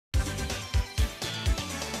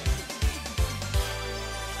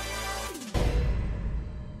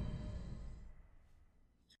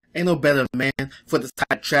Ain't no better man for this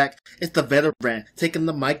type track. It's the veteran taking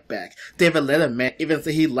the mic back. David Letterman even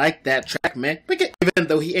said he liked that track, man. Even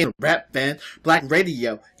though he ain't a rap fan. Black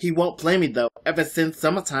radio, he won't play me though. Ever since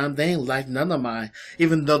summertime, they ain't like none of mine.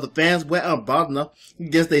 Even though the fans went on bald enough,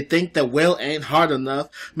 guess they think that Will ain't hard enough.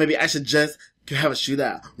 Maybe I should just have a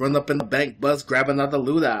shootout. Run up in the bank bus, grab another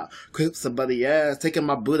loot out. Clip somebody ass, taking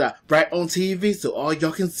my boot out. Bright on TV so all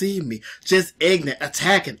y'all can see me. Just ignorant,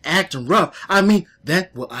 attacking, acting rough. I mean,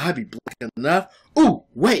 that will I be black enough? Ooh,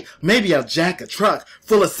 wait, maybe I'll jack a truck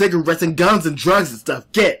full of cigarettes and guns and drugs and stuff.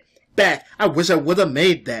 Get back. I wish I would've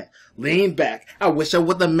made that. Lean back. I wish I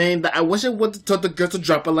would've made that. I wish I would've told the girl to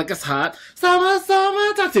drop it like it's hot. Summer,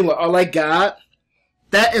 summer, that seems like all I got.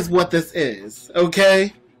 That is what this is,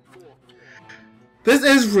 okay? This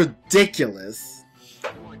is ridiculous.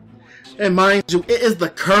 And mind you, it is the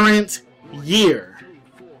current year.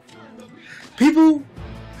 People,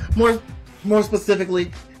 more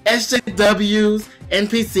specifically, SJWs,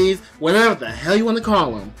 NPCs, whatever the hell you want to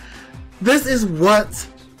call them. This is what,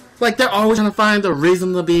 like, they're always trying to find a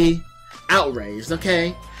reason to be outraged,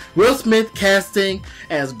 okay? Will Smith casting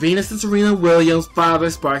as Venus and Serena Williams'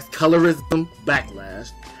 father sparks colorism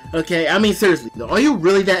backlash. Okay, I mean seriously though, are you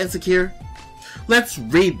really that insecure? Let's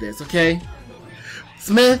read this, okay?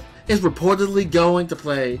 Smith is reportedly going to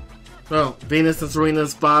play, Venus and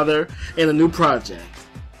Serena's father in a new project.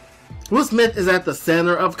 Will Smith is at the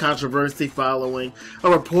center of controversy following a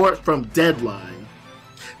report from Deadline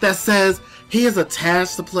that says he is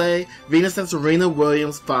attached to play Venus and Serena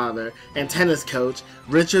Williams' father and tennis coach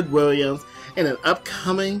Richard Williams in an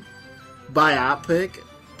upcoming biopic?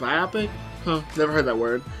 Never heard that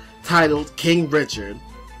word. Titled King Richard.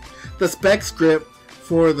 The spec script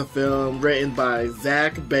for the film, written by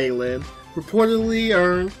Zach Balin, reportedly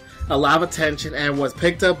earned a lot of attention and was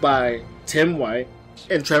picked up by Tim White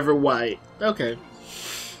and Trevor White. Okay.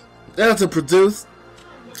 To produce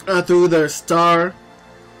through their Star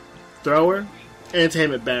Thrower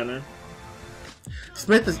Entertainment banner.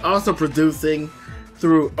 Smith is also producing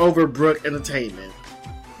through Overbrook Entertainment.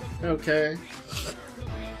 Okay.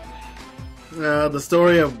 The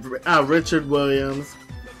story of Richard Williams.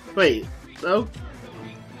 Wait, oh.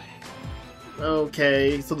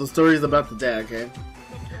 Okay, so the story is about the dad, okay?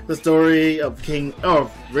 The story of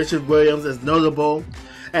Richard Williams is notable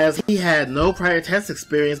as he had no prior tennis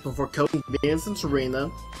experience before coaching Venus and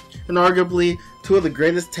Serena, and arguably two of the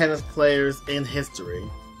greatest tennis players in history.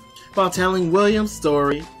 While telling Williams'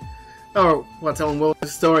 story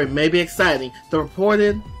may be exciting, the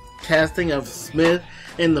reported casting of Smith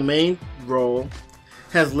in the main role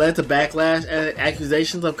has led to backlash and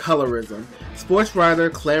accusations of colorism. Sports writer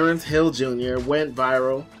Clarence Hill Jr. went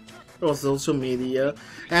viral on social media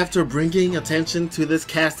after bringing attention to this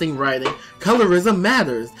casting, writing, "Colorism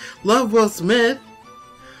matters. Love Will Smith,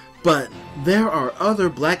 but there are other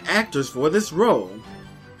black actors for this role."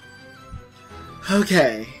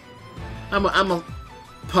 Okay, I'm a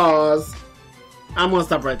pause. I'm gonna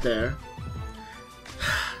stop right there.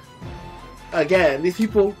 Again, these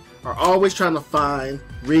people are always trying to find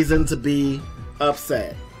reason to be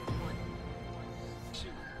upset.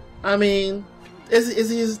 I mean,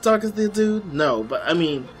 is he as dark as the dude? No, but I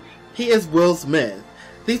mean, he is Will Smith.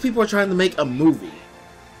 These people are trying to make a movie.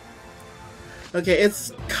 Okay,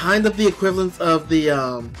 it's kind of the equivalent of the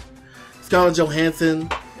Scarlett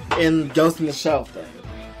Johansson in Ghost in the Shell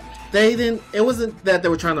thing. It wasn't that they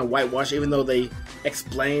were trying to whitewash, even though they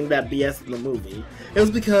explained that BS in the movie. It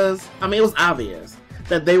was because, I mean, it was obvious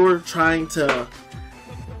that they were trying to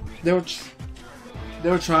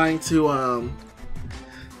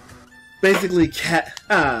basically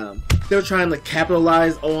they were trying to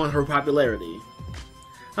capitalize on her popularity.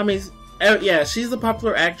 I mean, yeah, she's a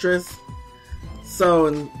popular actress, so,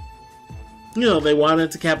 and, you know, they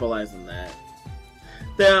wanted to capitalize on that.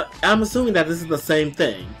 I'm assuming that this is the same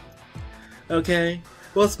thing. Okay?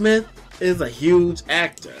 Will Smith is a huge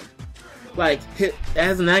actor. Like,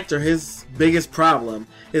 as an actor, his biggest problem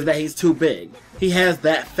is that he's too big. He has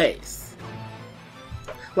that face.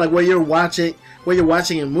 Like, when you're watching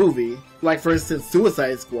a movie, like for instance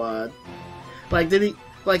Suicide Squad,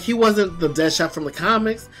 he wasn't the Deadshot from the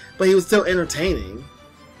comics, but he was still entertaining.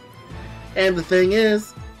 And the thing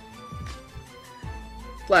is,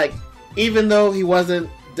 like, even though he wasn't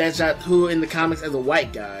Deadshot who in the comics as a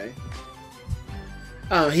white guy,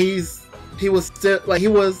 he was still, like,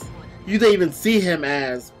 you didn't even see him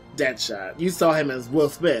as Deadshot. You saw him as Will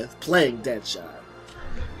Smith playing Deadshot.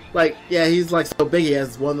 Like, yeah, he's like so big he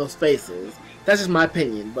has one of those faces. That's just my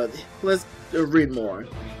opinion, but let's read more.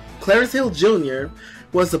 Clarence Hill Jr.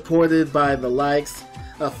 was supported by the likes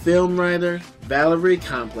of film writer Valerie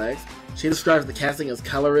Complex, She describes the casting as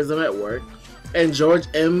colorism at work. And George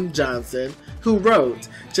M. Johnson, who wrote,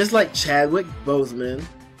 just like Chadwick Boseman,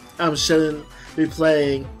 shouldn't be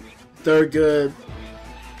playing Thurgood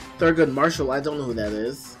Marshall. I don't know who that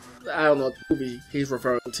is. I don't know what movie he's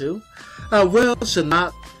referring to. Will should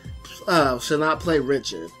not play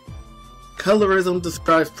Richard. Colorism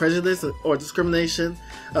describes prejudice or discrimination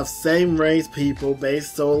of same-race people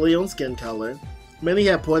based solely on skin color. Many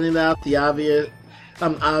have pointed out the obvious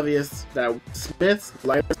that Smith's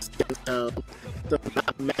lighter skin tone does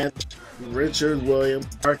not match Richard Williams'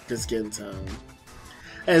 darker skin tone.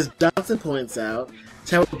 As Johnson points out,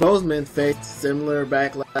 Chadwick Boseman faced similar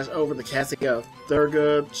backlash over the casting of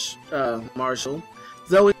Thurgood Marshall.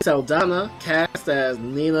 Zoe Saldana, cast as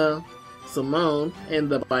Nina Simone in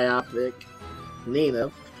the biopic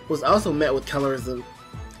Nina, was also met with colorism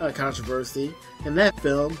controversy. In that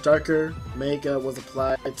film, darker makeup was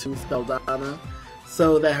applied to Saldana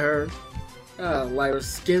so that her lighter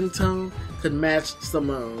skin tone could match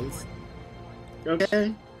Simone's.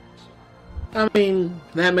 Okay? I mean,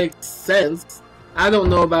 that makes sense. I don't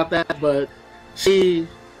know about that, but she...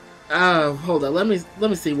 hold on, let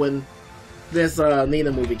me see when this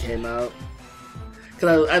Nina movie came out.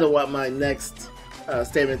 Because I don't want my next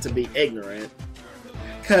statement to be ignorant.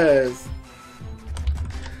 Because...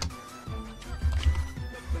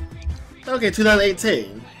 Okay,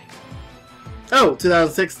 2018. Oh,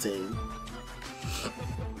 2016.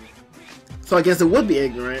 So I guess it would be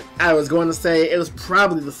ignorant. I was going to say it was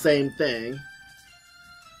probably the same thing.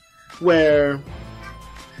 Where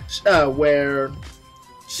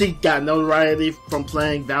she got notoriety from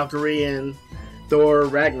playing Valkyrie in Thor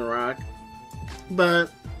Ragnarok.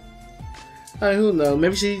 But who knows?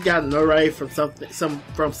 Maybe she got notoriety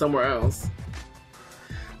from somewhere else.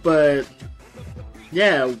 But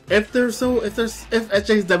yeah, if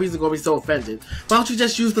SJWs are gonna be so offended, why don't you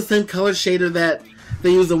just use the same color shader that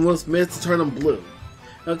they used on Will Smith to turn him blue?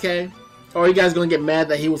 Okay? Or are you guys gonna get mad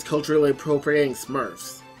that he was culturally appropriating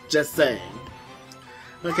Smurfs? Just saying.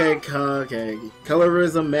 Okay.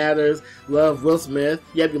 Colorism matters. Love Will Smith.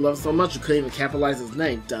 Yep, you love him so much you couldn't even capitalize his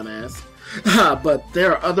name, dumbass. But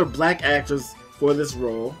there are other black actors for this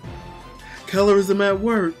role. Colorism at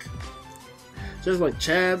work. Just like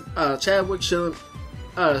Chadwick shouldn't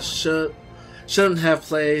have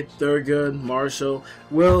played Thurgood Marshall.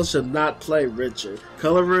 Will should not play Richard.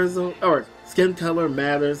 Colorism or skin color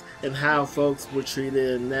matters in how folks were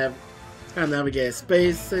treated in navigated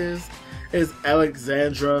spaces. Is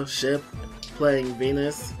Alexandra Shipp playing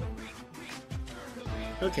Venus?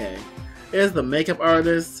 Okay. Is the makeup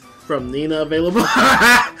artist from Nina available?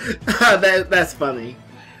 That's funny.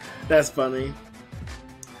 That's funny.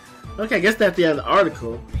 Okay, I guess that's the end of the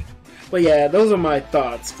article. But yeah, those are my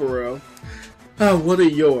thoughts for real. What are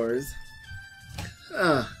yours?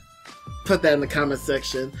 Put that in the comment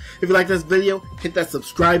section. If you like this video, hit that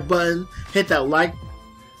subscribe button. Hit that like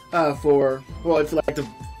if you like the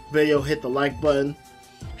video, hit the like button.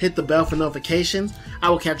 Hit the bell for notifications. I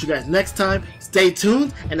will catch you guys next time. Stay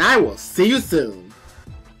tuned, and I will see you soon.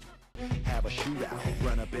 Have a shootout,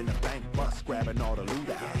 run up in the bank bus, grabbing all the loot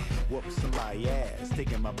out. Whoop somebody ass,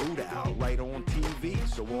 taking my boot out, right on TV,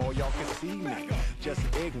 so all y'all can see me. Just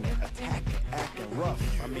ignorant, attacking, acting rough.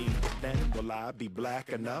 I mean, then will I be black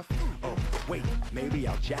enough? Oh, wait, maybe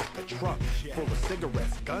I'll jack the trunk full of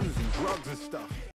cigarettes, guns, and drugs and stuff.